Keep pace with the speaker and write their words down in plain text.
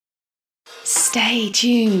Stay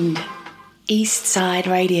tuned. Eastside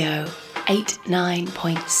Radio,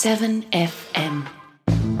 89.7 FM.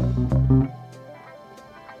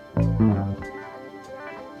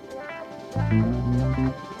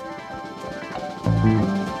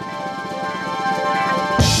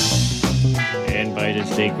 And by the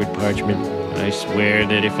sacred parchment, I swear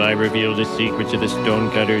that if I reveal the secrets of the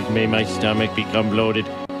stonecutters, may my stomach become bloated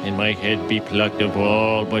and my head be plucked of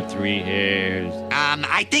all but 3 hairs.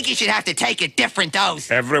 I think you should have to take a different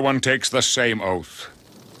oath. Everyone takes the same oath.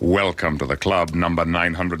 Welcome to the club number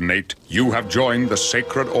 908. You have joined the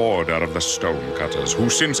sacred order of the stonecutters, who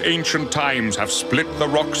since ancient times have split the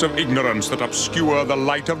rocks of ignorance that obscure the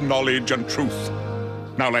light of knowledge and truth.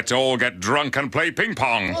 Now let's all get drunk and play ping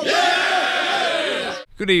pong. Yeah!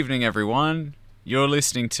 Good evening, everyone. You're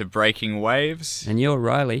listening to Breaking Waves. And you're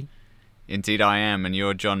Riley. Indeed I am, and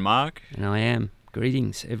you're John Mark. And I am.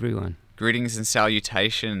 Greetings, everyone. Greetings and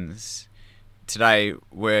salutations. Today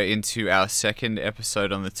we're into our second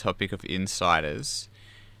episode on the topic of insiders.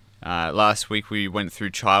 Last week we went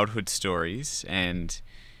through childhood stories, and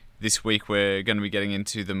this week we're going to be getting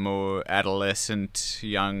into the more adolescent,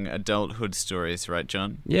 young adulthood stories, right,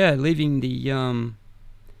 John? Yeah, leaving the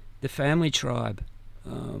family tribe,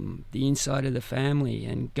 the inside of the family,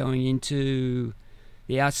 and going into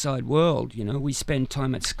the outside world. You know, we spend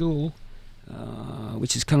time at school,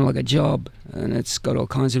 which is kind of like a job, and it's got all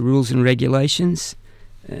kinds of rules and regulations.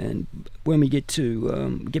 And when we get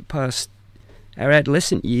to get past our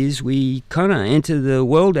adolescent years, we kind of enter the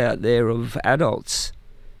world out there of adults,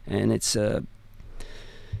 and it's a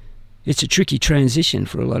tricky transition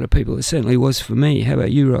for a lot of people. It certainly was for me. How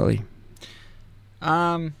about you, Riley?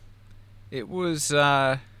 It was.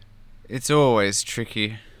 It's always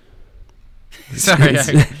tricky. Sorry,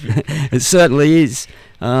 it certainly is.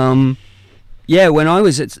 Yeah, when I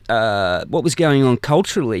was at what was going on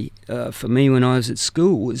culturally for me when I was at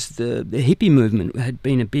school was the hippie movement had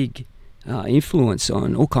been a big influence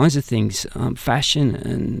on all kinds of things, fashion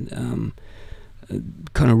and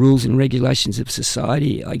kind of rules and regulations of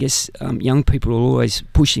society. I guess young people are always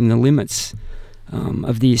pushing the limits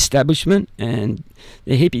of the establishment, and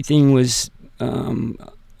the hippie thing was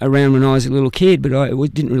around when I was a little kid, but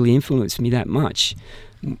it didn't really influence me that much.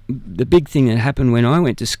 The big thing that happened when I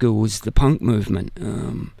went to school was the punk movement,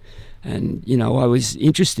 and you know, I was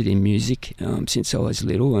interested in music since I was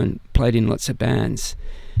little and played in lots of bands,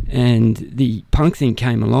 and the punk thing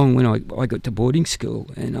came along when I got to boarding school,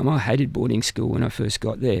 and I hated boarding school when I first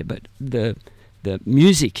got there, but the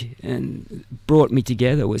music and brought me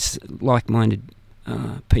together was like-minded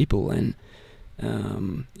people, and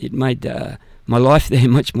it made my life there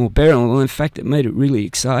much more bearable. In fact, it made it really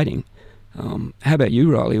exciting. How about you,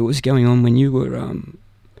 Riley? What was going on when you were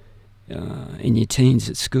in your teens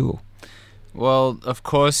at school? Well, of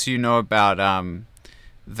course you know about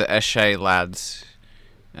the Eshe lads,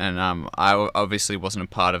 and I obviously wasn't a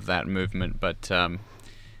part of that movement, but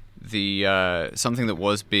the something that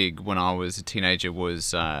was big when I was a teenager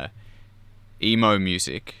was emo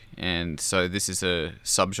music, and so this is a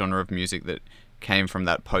subgenre of music that came from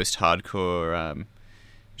that post-hardcore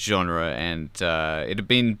genre, and it had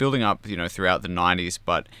been building up, you know, throughout the 90s,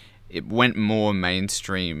 but it went more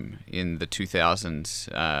mainstream in the 2000s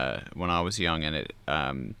when I was young, and it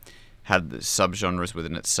had the subgenres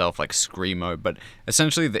within itself, like screamo, but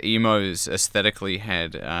essentially the emos aesthetically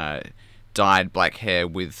had dyed black hair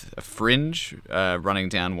with a fringe running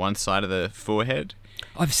down one side of the forehead.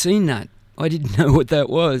 I've seen that. I didn't know what that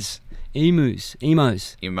was. Emos. Emo,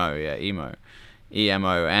 yeah, emo.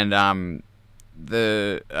 EMO, and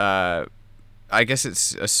I guess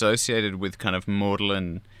it's associated with kind of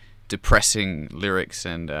maudlin, depressing lyrics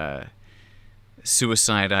and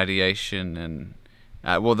suicide ideation, and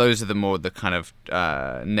well, those are the kind of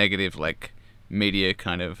negative, like, media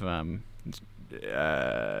kind of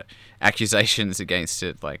accusations against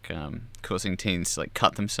it, like causing teens to like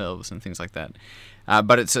cut themselves and things like that.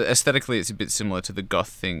 But it's aesthetically, it's a bit similar to the goth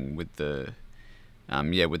thing with the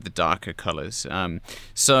with the darker colours.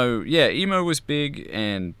 So yeah, emo was big,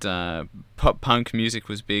 and pop punk music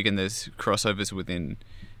was big, and there's crossovers within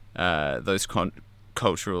those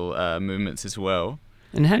cultural movements as well.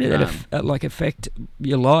 And how did that affect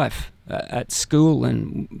your life at school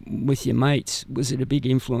and with your mates? Was it a big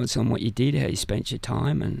influence on what you did, how you spent your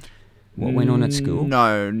time, and what went on at school?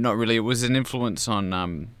 No, not really. It was an influence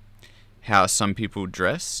on how some people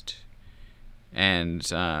dressed, and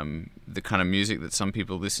the kind of music that some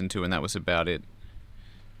people listened to, and that was about it.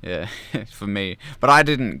 Yeah, for me. But I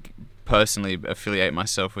didn't personally affiliate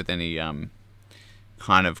myself with any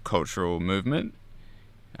kind of cultural movement.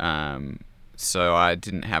 so I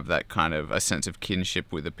didn't have that kind of a sense of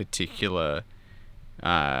kinship with a particular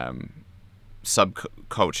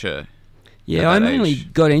subculture. Yeah, I mainly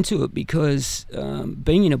got into it because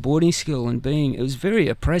being in a boarding school and it was very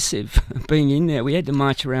oppressive being in there. We had to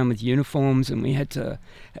march around with uniforms, and we had to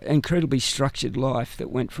incredibly structured life that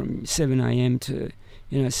went from 7 a.m. to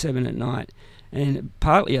 7 at night. And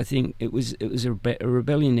partly, I think it was a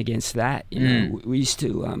rebellion against that. We used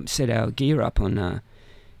to set our gear up on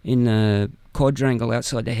in the quadrangle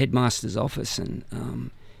outside the headmaster's office, and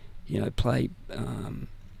play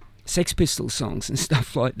Sex Pistols songs and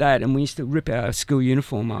stuff like that. And we used to rip our school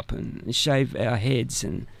uniform up and shave our heads.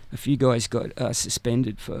 And a few guys got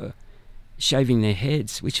suspended for shaving their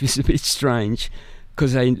heads, which was a bit strange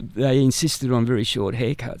because they insisted on very short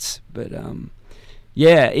haircuts. But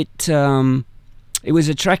it was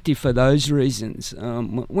attractive for those reasons.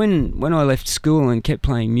 When I left school and kept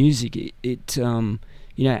playing music,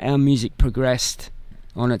 our music progressed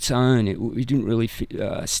on its own. We didn't really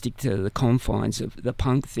stick to the confines of the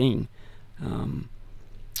punk thing,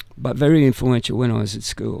 but very influential when I was at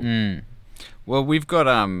school. Well, we've got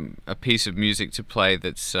a piece of music to play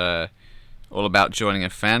that's all about joining a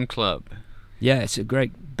fan club. Yeah, it's a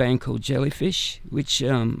great band called Jellyfish, which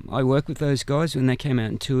I worked with those guys when they came out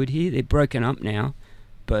and toured here. They're broken up now,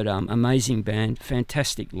 but amazing band,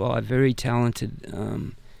 fantastic live, very talented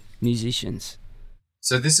musicians.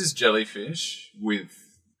 So this is Jellyfish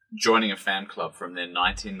with joining a fan club from their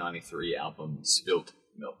 1993 album, Spilt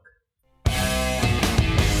Milk.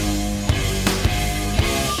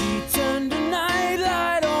 She turned a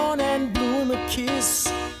nightlight on and blew him a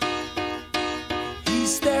kiss. He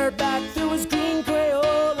stared back through his green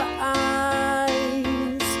Crayola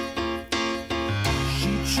eyes. She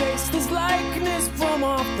traced his likeness from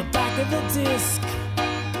off the back of the disc.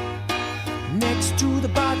 Next to the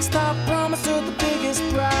box top, promised her the biggest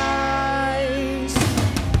prize.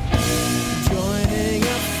 Joining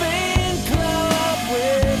a fan club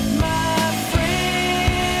with my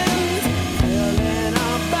friends, filling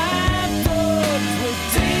our bathtubs with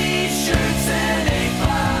t-shirts and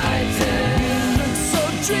 8x10. You look so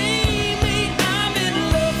dreamy, I'm in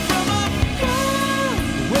love from above.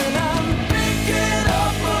 When I'm picking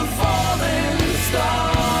up a falling star.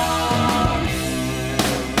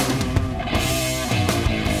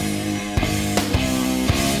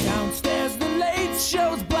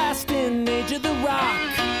 Shows blasting Age of the Rock.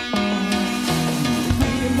 The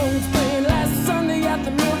Ramones playing last Sunday at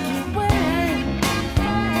the Milky Way.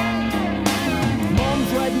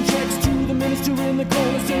 Mom's writing checks to the minister in the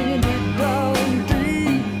corner singing Big Brown D.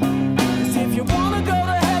 'Cause if you wanna go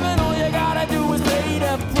to heaven, all you gotta do is pay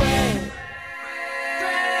to pray.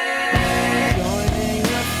 Joining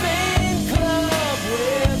a fan club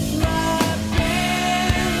with my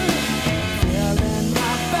friends, filling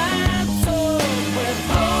my bathtub with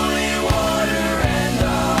holy water and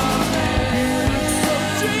amen. So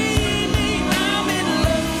dreamy, I'm in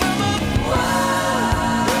love from above.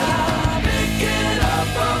 When I'm picking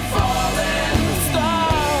up a falling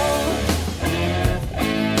star.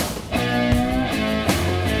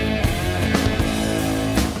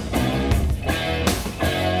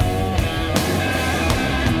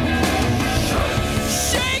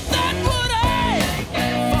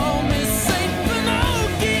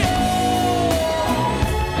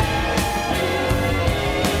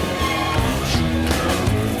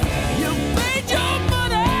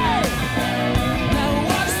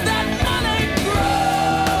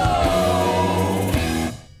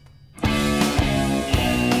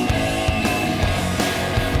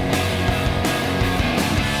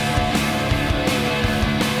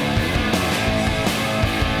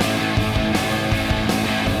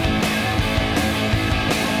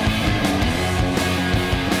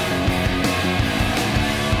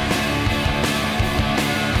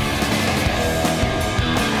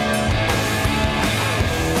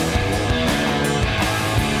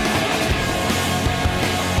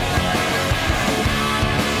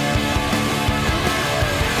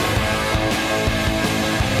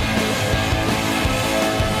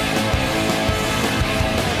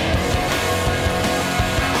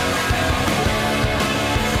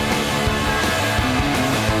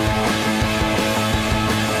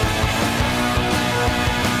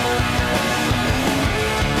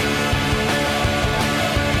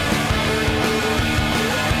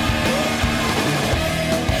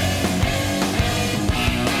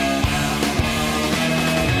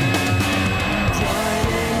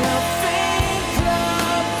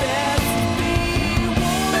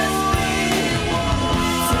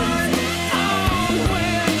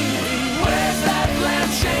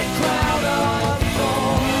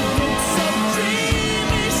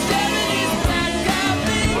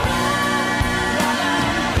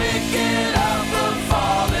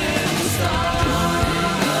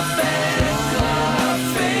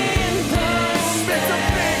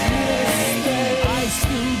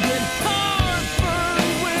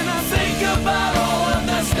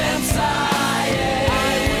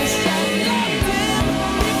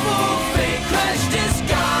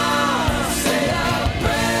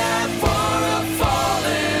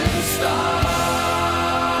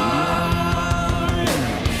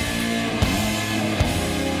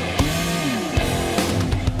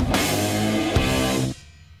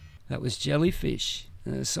 about was Jellyfish.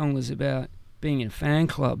 The song was about being in a fan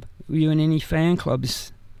club. Were you in any fan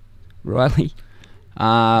clubs, Riley?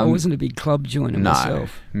 I wasn't a big club joiner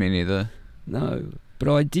myself. No, me neither. No,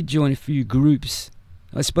 but I did join a few groups.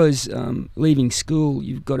 I suppose leaving school,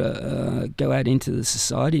 you've got to go out into the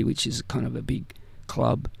society, which is kind of a big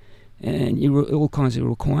club, and all kinds of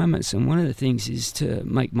requirements. And one of the things is to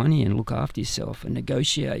make money and look after yourself and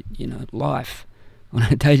negotiate, life on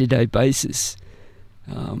a day-to-day basis.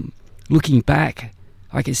 Looking back,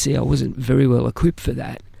 I can see I wasn't very well equipped for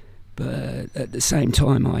that, but at the same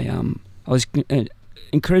time, I was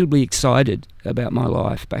incredibly excited about my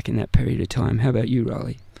life back in that period of time. How about you,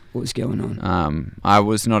 Riley? What was going on? I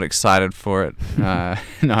was not excited for it.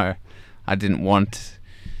 No, I didn't want...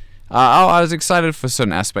 I was excited for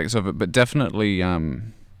certain aspects of it, but definitely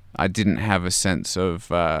I didn't have a sense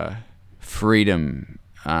of freedom,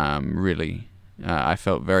 really. I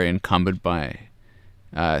felt very encumbered by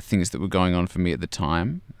things that were going on for me at the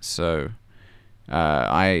time. So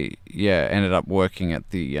I ended up working at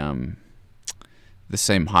the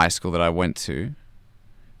same high school that I went to,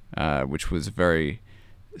 which was a very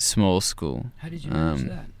small school. How did you manage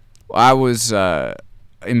that? I was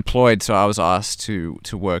employed, so I was asked to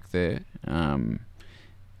work there,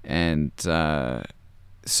 and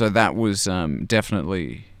so that was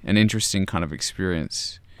definitely an interesting kind of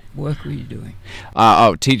experience. Work were you doing?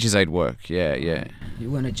 Teacher's aid work. Yeah.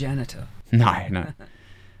 You weren't a janitor? No.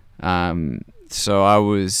 So I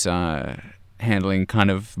was handling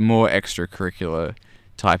kind of more extracurricular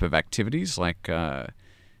type of activities, like I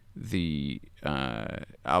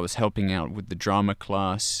was helping out with the drama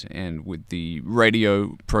class and with the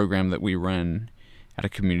radio program that we ran at a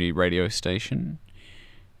community radio station.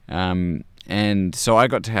 And so I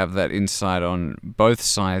got to have that insight on both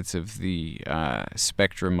sides of the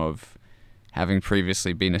spectrum of having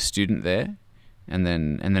previously been a student there and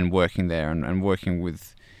then working there and working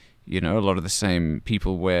with, a lot of the same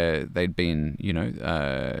people where they'd been,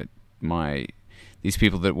 these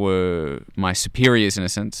people that were my superiors in a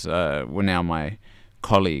sense were now my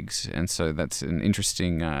colleagues, and so that's an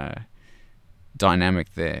interesting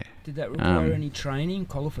dynamic there. Did that require any training,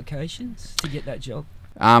 qualifications to get that job?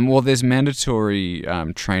 Well, there's mandatory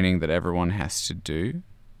training that everyone has to do,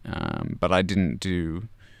 but I didn't do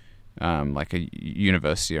like a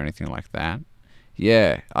university or anything like that.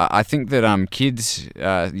 Yeah, I think that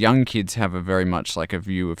young kids have a very much like a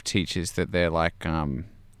view of teachers that they're like,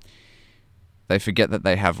 they forget that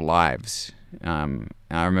they have lives. I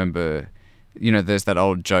remember, there's that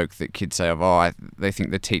old joke that kids say of, they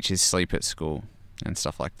think the teachers sleep at school and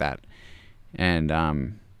stuff like that. And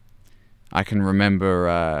I can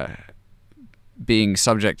remember being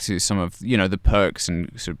subject to some of, the perks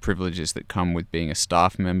and sort of privileges that come with being a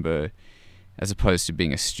staff member as opposed to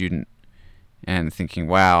being a student, and thinking,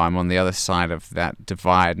 wow, I'm on the other side of that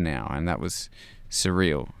divide now. And that was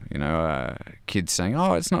surreal, kids saying,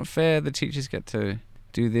 it's not fair, the teachers get to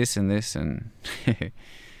do this and this, and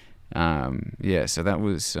so that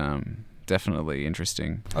was definitely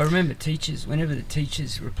interesting. I remember teachers, whenever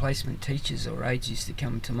the replacement teachers or aides used to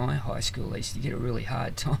come to my high school, they used to get a really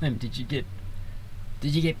hard time. Did you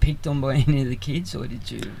get picked on by any of the kids, or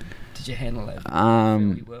did you handle that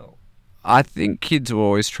fairly well? I think kids will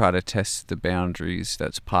always try to test the boundaries.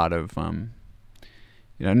 That's part of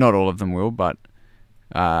not all of them will, but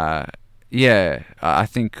I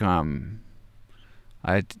think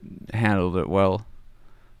I handled it well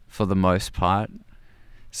for the most part.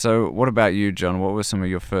 So what about you, John? What were some of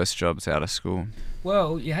your first jobs out of school?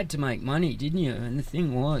 Well, you had to make money, didn't you? And the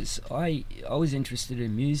thing was, I was interested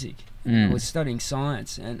in music. I was studying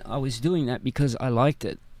science, and I was doing that because I liked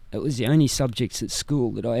it. It was the only subjects at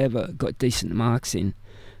school that I ever got decent marks in.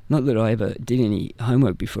 Not that I ever did any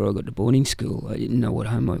homework before I got to boarding school. I didn't know what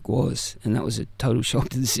homework was, and that was a total shock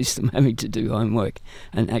to the system, having to do homework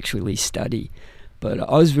and actually study. But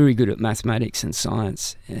I was very good at mathematics and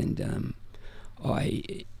science, and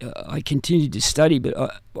I continued to study, but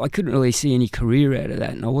I couldn't really see any career out of that,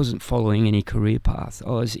 and I wasn't following any career path. I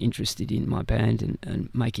was interested in my band and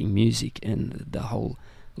making music and the whole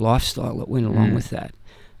lifestyle that went along with that.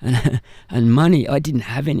 And money, I didn't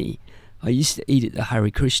have any. I used to eat at the Hare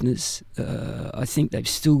Krishnas. I think they've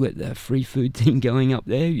still got the free food thing going up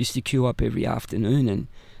there. I used to queue up every afternoon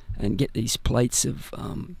and get these plates of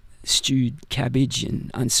stewed cabbage and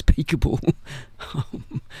unspeakable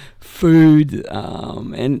food,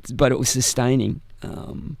 but it was sustaining.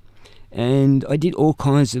 And I did all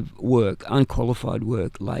kinds of work, unqualified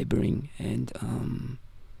work, labouring, and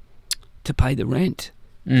to pay the rent.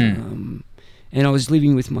 And I was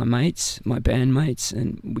living with my mates, my bandmates,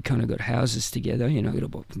 and we kind of got houses together. I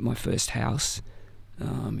got my first house.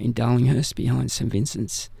 in Darlinghurst behind St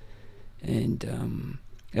Vincent's, and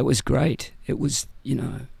it was great. It was,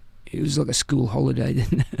 it was like a school holiday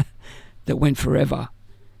that went forever.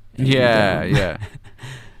 And, yeah.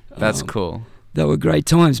 That's cool. They were great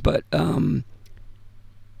times, but we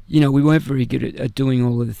weren't very good at doing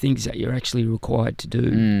all of the things that you're actually required to do.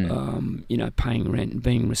 Paying rent and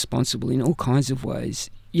being responsible in all kinds of ways.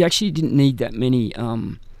 You actually didn't need that many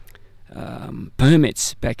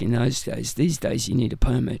permits back in those days. These days you need a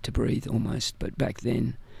permit to breathe almost, but back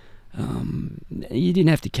then you didn't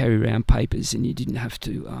have to carry around papers, and you didn't have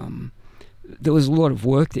to. There was a lot of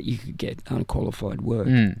work that you could get, unqualified work,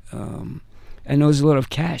 and there was a lot of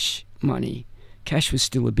cash money. Cash was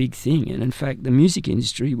still a big thing, and in fact the music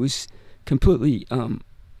industry was completely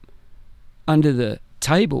under the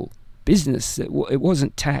table business. It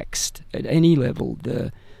wasn't taxed at any level.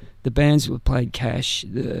 The bands were paid cash,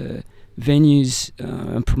 the venues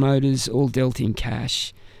and promoters all dealt in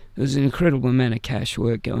cash. There was an incredible amount of cash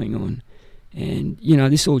work going on, and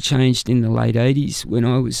this all changed in the late 80s when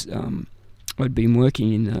I'd been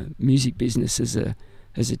working in the music business as a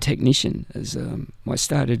technician. I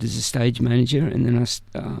started as a stage manager, and then I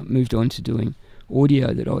moved on to doing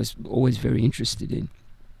audio that I was always very interested in.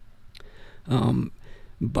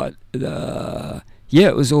 But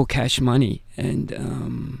it was all cash money,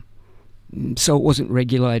 and so it wasn't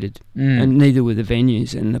regulated, and neither were the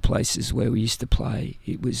venues and the places where we used to play.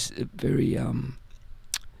 It was very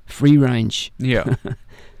free range,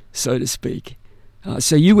 so to speak.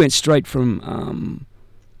 So you went straight from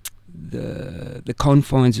the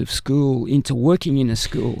confines of school into working in a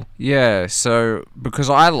school. Yeah, so because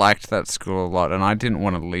I liked that school a lot and I didn't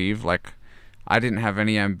want to leave, I didn't have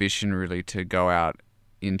any ambition really to go out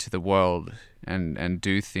into the world and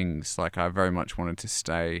do things. I very much wanted to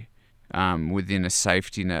stay within a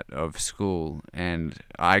safety net of school, and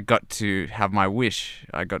I got to have my wish.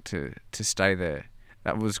 I got to stay there.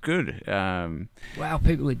 That was good. Wow,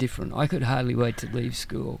 people are different. I could hardly wait to leave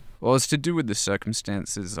school. Well, it's to do with the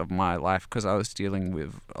circumstances of my life, because I was dealing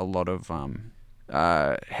with a lot of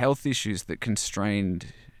health issues that constrained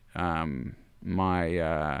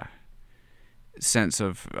my sense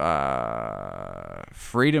of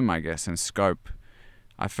freedom, I guess, and scope.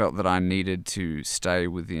 I felt that I needed to stay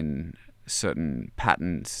within certain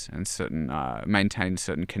patterns and maintain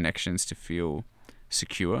certain connections to feel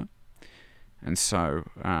secure. And so,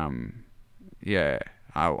 I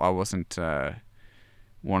wasn't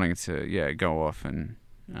wanting to, go off and,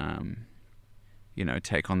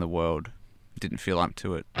 take on the world. Didn't feel up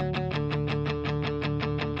to it.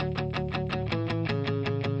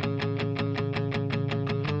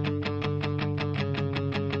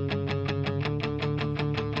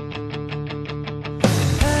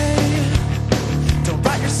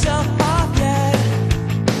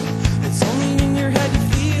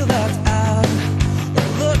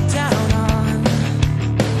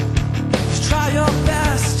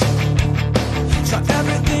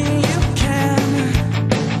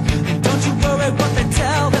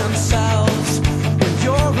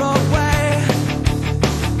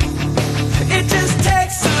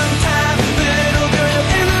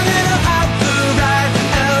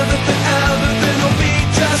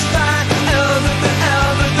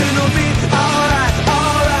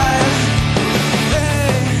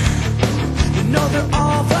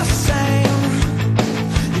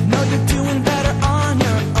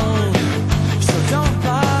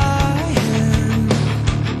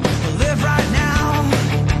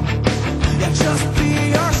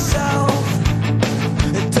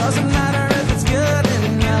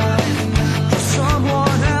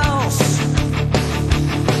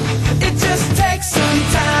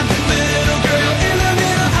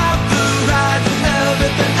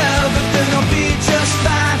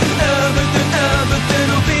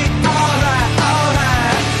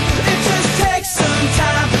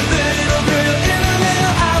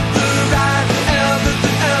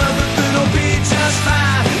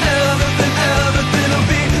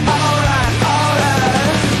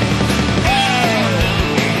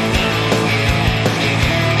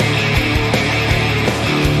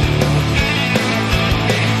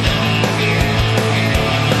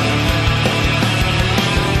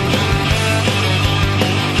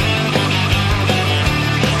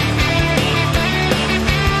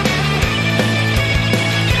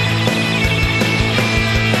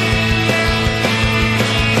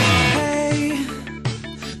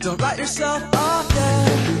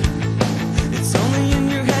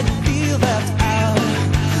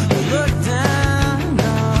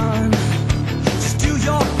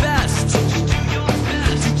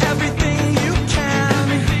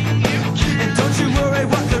 Don't you worry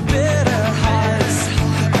what their bitter hearts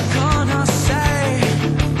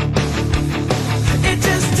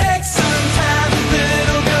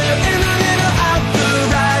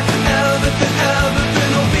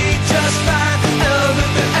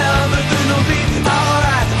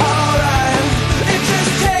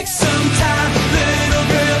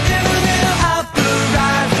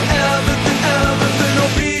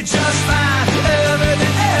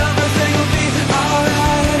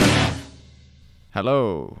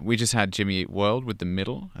Hello. We just had Jimmy Eat World with The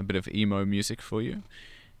Middle, a bit of emo music for you.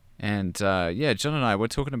 And yeah, John and I, we're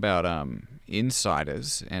talking about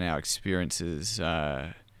insiders and our experiences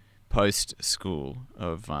post-school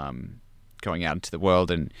of going out into the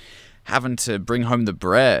world and having to bring home the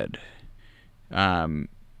bread.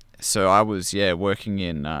 So I was, working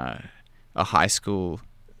in a high school,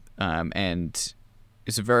 and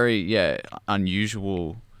it's a very,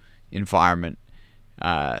 unusual environment.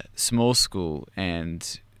 Small school,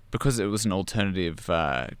 and because it was an alternative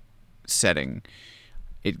setting,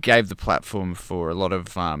 it gave the platform for a lot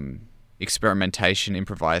of experimentation,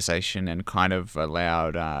 improvisation, and kind of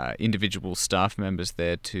allowed individual staff members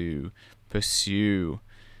there to pursue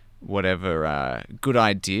whatever good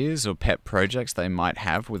ideas or pet projects they might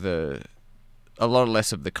have with a lot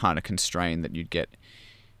less of the kind of constraint that you'd get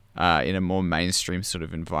in a more mainstream sort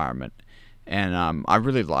of environment. And I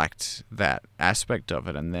really liked that aspect of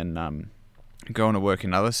it. And then going to work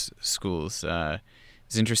in other schools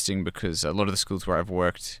is interesting because a lot of the schools where I've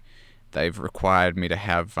worked, they've required me to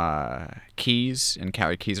have keys and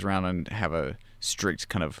carry keys around and have a strict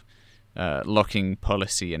kind of locking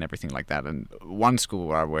policy and everything like that. And one school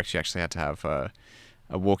where I worked, you actually had to have a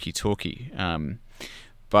walkie-talkie.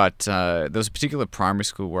 But there was a particular primary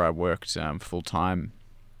school where I worked full-time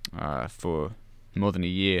for more than a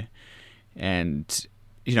year. And,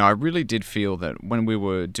 I really did feel that when we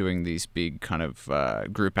were doing these big kind of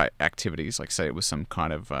group activities, like say it was some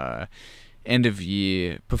kind of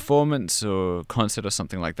end-of-year performance or concert or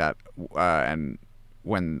something like that, and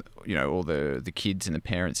when, all the kids and the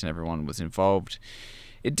parents and everyone was involved,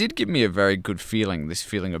 it did give me a very good feeling, this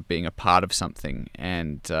feeling of being a part of something.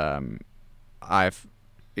 And I've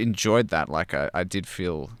enjoyed that. Like I did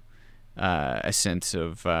feel a sense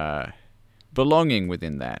of belonging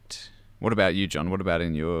within that. What about you, John? What about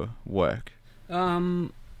in your work?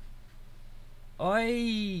 I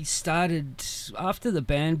started, after the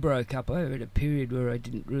band broke up, I had a period where I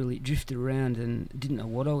didn't really drift around and didn't know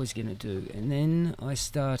what I was going to do. And then I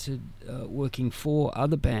started working for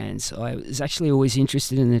other bands. I was actually always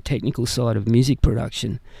interested in the technical side of music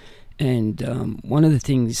production. And one of the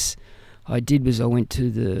things I did was I went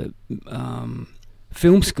to the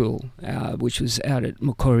film school, which was out at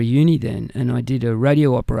Macquarie Uni then, and I did a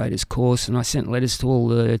radio operator's course, and I sent letters to all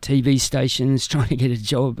the TV stations trying to get a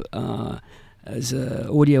job as an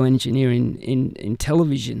audio engineer in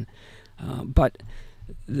television. But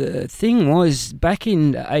the thing was, back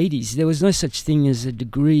in the 80s, there was no such thing as a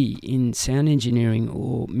degree in sound engineering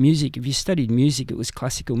or music. If you studied music, it was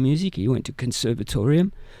classical music. You went to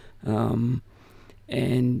conservatorium.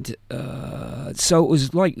 And so it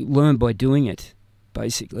was like learn by doing it,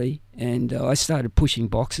 basically. And I started pushing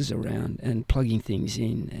boxes around and plugging things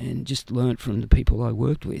in and just learnt from the people I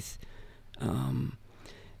worked with.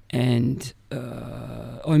 And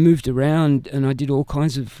I moved around and I did all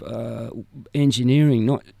kinds of engineering,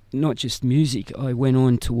 not just music. I went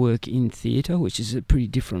on to work in theatre, which is a pretty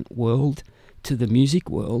different world to the music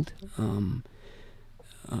world.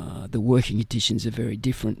 The working conditions are very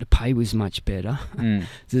different. The pay was much better.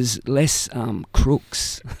 There's less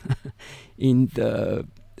crooks in the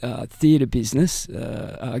theatre business,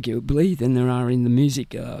 arguably, than there are in the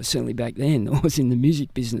music. Certainly back then, I was in the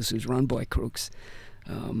music business. It was run by crooks.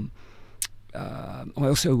 I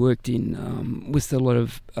also worked in with a lot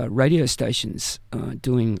of radio stations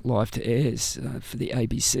doing live to airs for the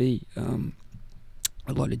ABC.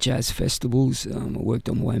 A lot of jazz festivals. I worked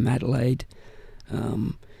on Wham Adelaide.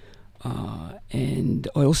 And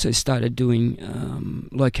I also started doing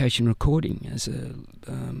location recording as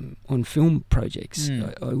on film projects.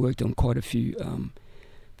 I worked on quite a few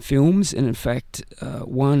films, and in fact,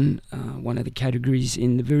 won one of the categories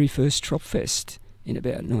in the very first Tropfest in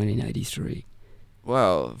about 1983.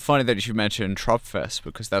 Well, funny that you should mention Tropfest,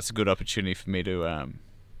 because that's a good opportunity for me to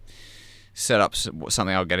set up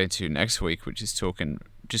something I'll get into next week, which is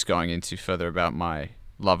just going into further about my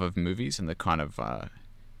love of movies and the kind of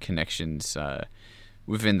connections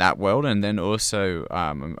within that world. And then also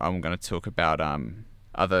I'm going to talk about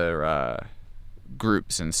other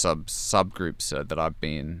groups and subgroups that I've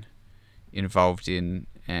been involved in,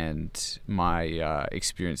 and my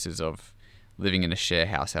experiences of living in a share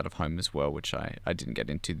house out of home as well, which I didn't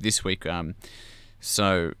get into this week.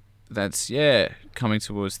 So that's, coming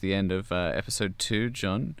towards the end of episode 2,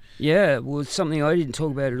 John. Yeah, well, something I didn't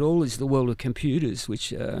talk about at all is the world of computers,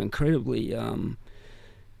 which are incredibly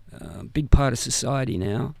big part of society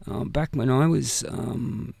now. Back when I was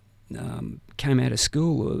came out of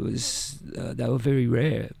school, it was they were very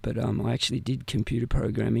rare, but I actually did computer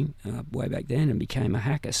programming way back then and became a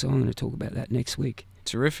hacker, so I'm going to talk about that next week.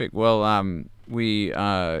 Terrific. Well, we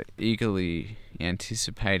are eagerly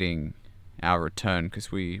anticipating our return,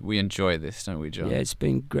 because we enjoy this, don't we, John? Yeah, it's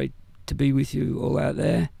been great to be with you all out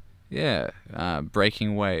there. Yeah,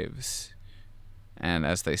 breaking waves. And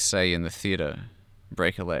as they say in the theatre,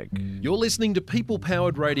 break a leg. You're listening to People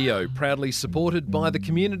Powered Radio, proudly supported by the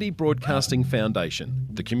Community Broadcasting Foundation.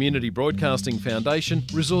 The Community Broadcasting Foundation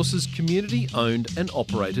resources community-owned and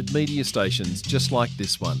operated media stations just like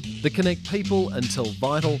this one that connect people and tell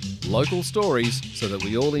vital, local stories so that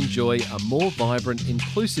we all enjoy a more vibrant,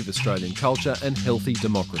 inclusive Australian culture and healthy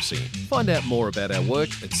democracy. Find out more about our work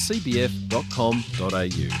at cbf.com.au.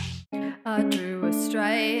 I drew a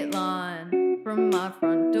straight line from my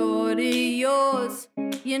front door to yours.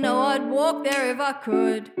 You know I'd walk there if I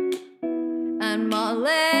could. And my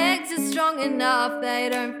legs are strong enough, they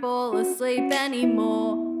don't fall asleep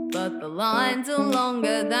anymore. But the lines are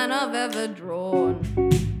longer than I've ever drawn.